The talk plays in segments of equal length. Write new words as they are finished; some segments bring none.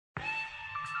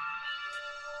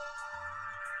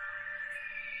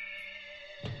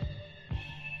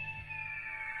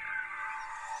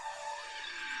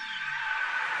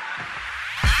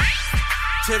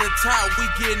To the top, we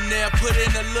getting there. Put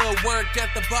in a little work at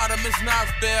the bottom, it's not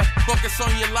fair. Focus on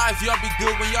your life, y'all be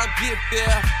good when y'all get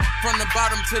there. From the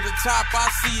bottom to the top, I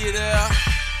see you there.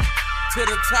 To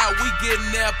the top, we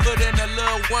getting there. Put in a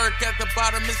little work at the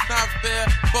bottom, it's not fair.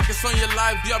 Focus on your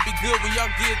life, y'all be good when y'all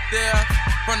get there.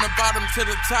 From the bottom to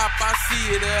the top, I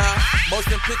see you there.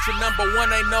 Motion picture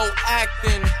 #1 ain't no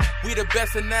acting. We the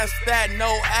best and that's that, no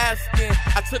asking.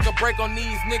 I took a break on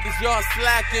these niggas, y'all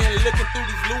slacking. Looking through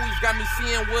these Louis, got me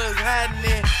seeing what's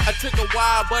happening. I took a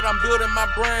while, but I'm building my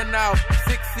brand now.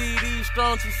 6 CDs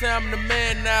strong, to say I'm the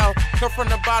man now. Come from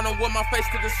the bottom with my face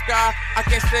to the sky. I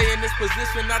can't stay in this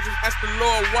position, I just ask the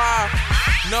Lord why.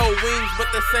 No wings, but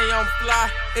they say I'm fly.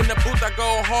 In the booth I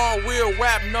go hard, real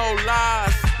rap, no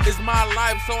lies. It's my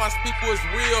life, so I speak what's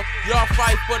real. Y'all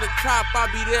fight for the top, I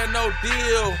be there, no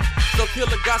deal. So kill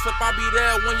the gossip, I be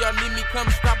there when y'all need me. Come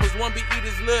stop us, one be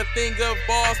eaters, little thing of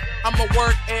boss. I'ma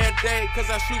work every day, cause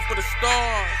I shoot for the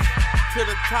stars. To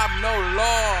the top, no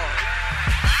laws.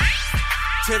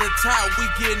 To the top, we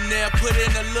getting there. Put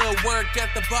in a little work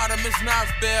at the bottom, it's not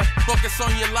fair. Focus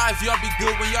on your life, y'all be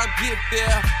good when y'all get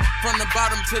there. From the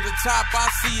bottom to the top, I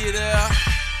see you there.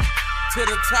 To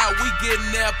the top, we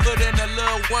getting there. Put in a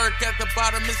little work at the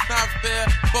bottom, it's not fair.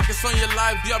 Focus on your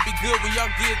life, y'all be good when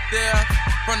y'all get there.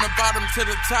 From the bottom to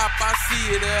the top, I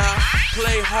see you there.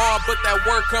 Play hard, but that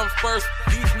work comes first.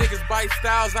 These niggas bite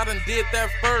styles, I done did that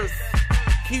first.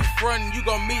 Keep frontin', you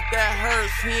gon' meet that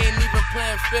hearse. He ain't even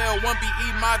playing fair, one be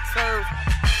eat my turf.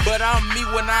 But I'm me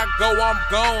when I go, I'm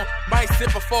gone. Might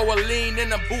sip before a lean, in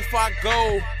the booth I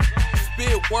go.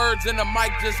 Spit words and the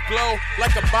mic just glow.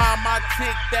 Like a bomb I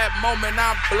tick, that moment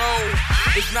I blow.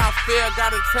 It's not fair,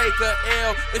 gotta take a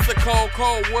L. It's a cold,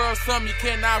 cold world, something you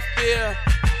cannot fear.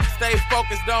 Stay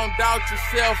focused, don't doubt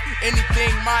yourself.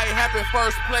 Anything might happen,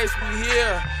 first place we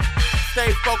here.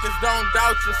 Stay focused, don't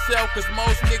doubt yourself, cause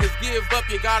most niggas give up,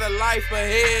 you got a life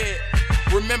ahead.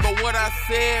 Remember what I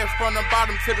said, from the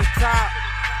bottom to the top,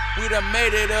 we done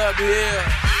made it up here.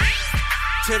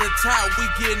 To the top, we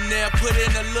getting there. Put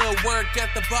in a little work at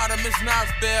the bottom, it's not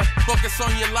fair. Focus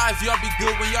on your life, y'all be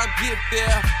good when y'all get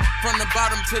there. From the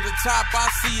bottom to the top, I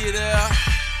see you there.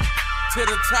 To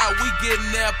the top, we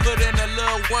getting there. Put in a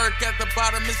little work at the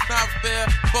bottom, it's not fair.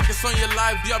 Focus on your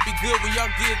life, y'all be good when y'all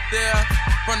get there.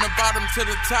 From the bottom to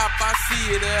the top, I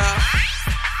see you there.